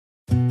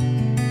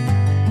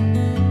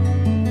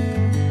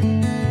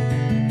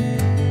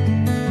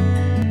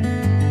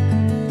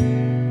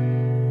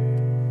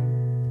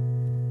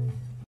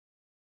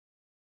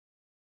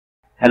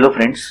Hello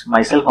friends,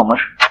 myself Amar,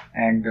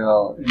 and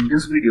in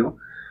this video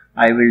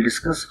I will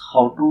discuss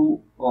how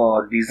to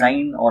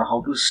design or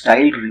how to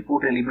style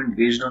report element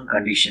based on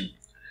condition.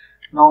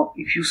 Now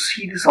if you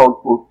see this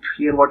output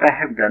here, what I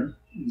have done,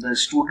 the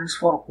students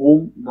for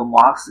whom the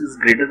marks is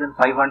greater than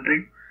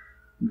 500,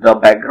 the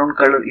background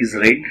color is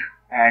red,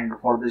 and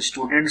for the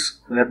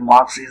students where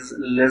marks is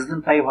less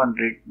than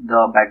 500,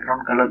 the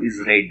background color is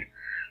red.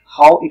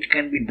 How it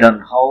can be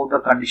done, how the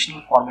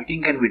conditional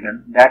formatting can be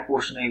done, that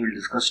portion I will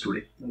discuss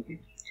today. Okay.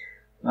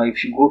 Now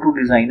if you go to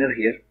designer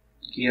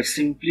here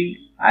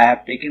simply I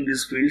have taken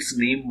these fields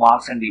name,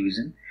 marks and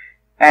division,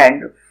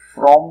 and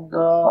from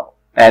the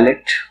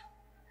palette,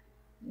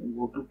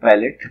 go to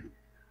palette,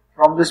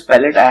 from this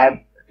palette I have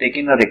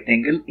taken a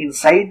rectangle.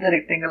 Inside the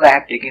rectangle I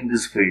have taken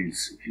these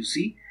fields. If you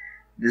see,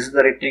 this is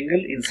the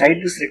rectangle.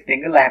 Inside this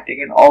rectangle I have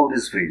taken all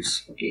these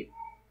fields. Okay.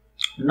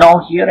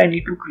 Now here I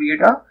need to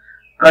create a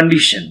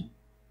condition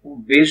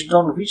based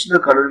on which the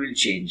color will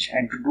change,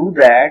 and to do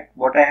that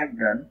what I have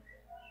done,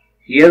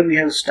 here we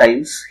have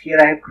styles. Here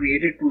I have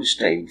created two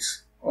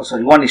styles,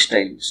 one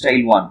style,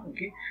 style 1.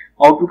 Okay.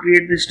 How to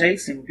create the style?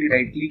 Simply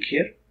right click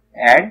here,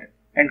 add,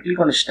 and click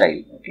on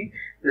style. Okay.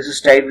 This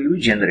style will be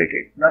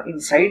generated. Now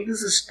inside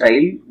this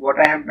style, what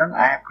I have done,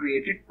 I have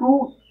created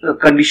two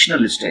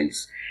conditional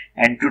styles,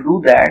 and to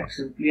do that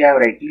simply I have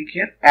right click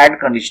here, add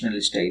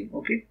conditional style.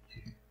 Okay.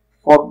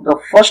 For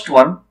the first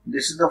one,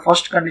 this is the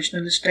first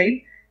conditional style,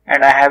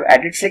 and I have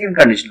added second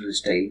conditional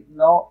style.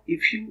 Now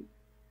if you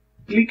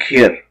click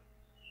here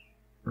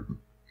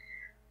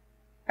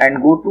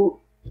and go to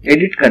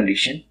edit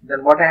condition,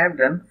 then what I have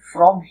done,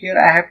 from here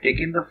I have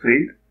taken the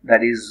field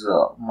that is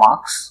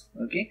marks.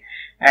 Okay,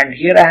 and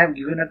here I have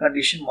given a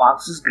condition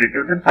marks is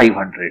greater than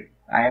 500.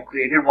 I have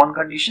created one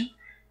condition,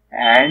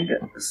 and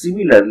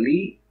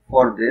similarly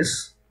for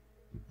this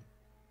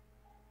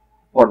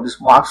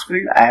marks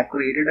field I have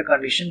created a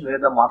condition where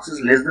the marks is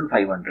less than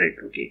 500.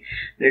 Okay,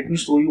 let me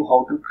show you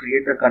how to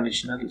create the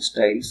conditional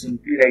style.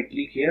 Simply right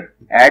click here,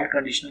 add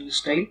conditional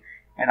style,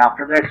 and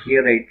after that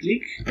here right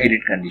click,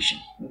 edit condition.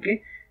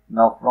 Okay,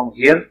 now from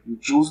here you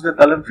choose the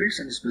column fields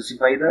and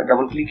specify the,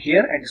 double click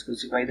here and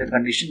specify the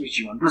condition which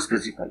you want to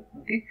specify.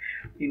 Okay,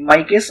 in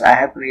my case I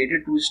have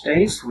created two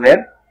styles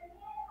where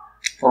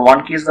for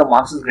one case the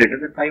marks is greater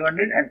than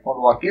 500 and for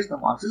one case the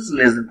marks is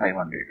less than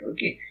 500.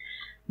 Okay,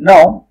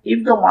 now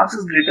if the marks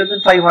is greater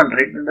than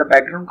 500, then the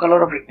background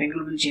color of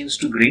rectangle will change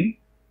to green,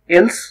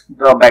 else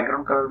the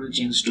background color will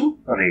change to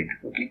red.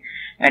 Okay,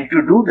 and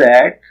to do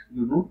that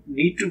you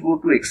need to go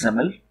to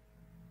XML,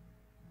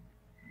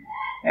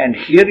 and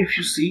here if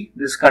you see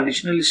this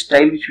conditional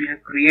style which we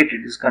have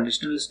created, this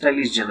conditional style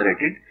is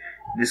generated.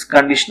 This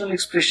conditional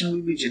expression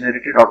will be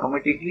generated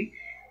automatically.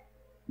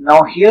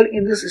 Now here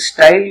in this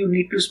style you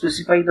need to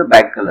specify the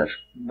back color.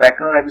 Back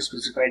color I have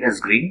specified as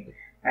green,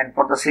 and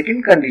for the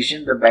second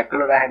condition the back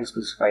color I have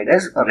specified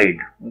as red.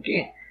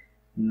 Okay,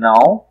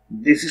 now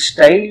this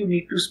style you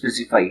need to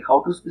specify.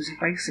 How to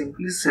specify?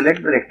 Simply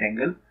select the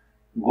rectangle,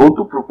 go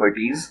to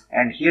properties,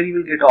 and here you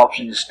will get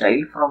option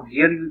style. From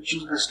here you will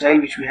choose the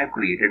style which we have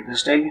created. The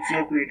style which we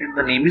have created,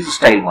 the name is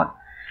style 1.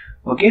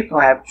 Okay, so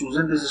I have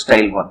chosen this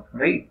style 1,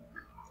 right?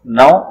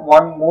 Now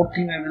one more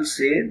thing I will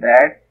say,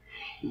 that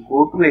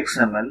go to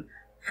XML.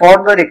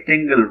 For the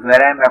rectangle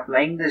where I am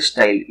applying the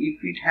style,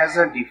 if it has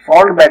a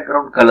default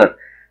background color,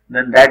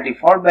 then that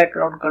default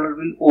background color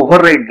will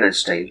override the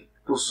style.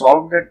 To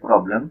solve that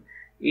problem,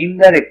 in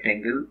the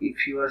rectangle,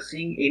 if you are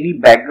seeing any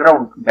back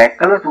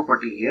color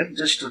property here,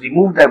 just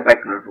remove that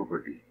back color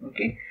property.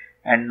 Okay,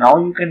 and now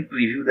you can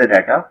preview the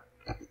data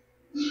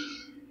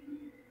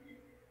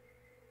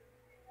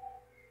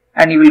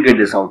and you will get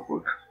this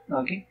output.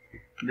 Okay,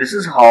 this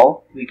is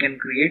how we can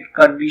create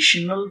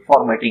conditional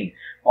formatting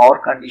or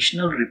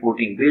conditional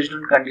reporting. Based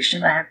on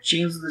condition, I have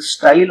changed the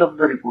style of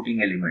the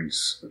reporting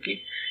elements.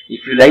 Okay,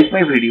 if you like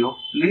my video,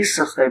 please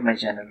subscribe my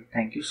channel.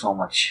 Thank you so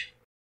much.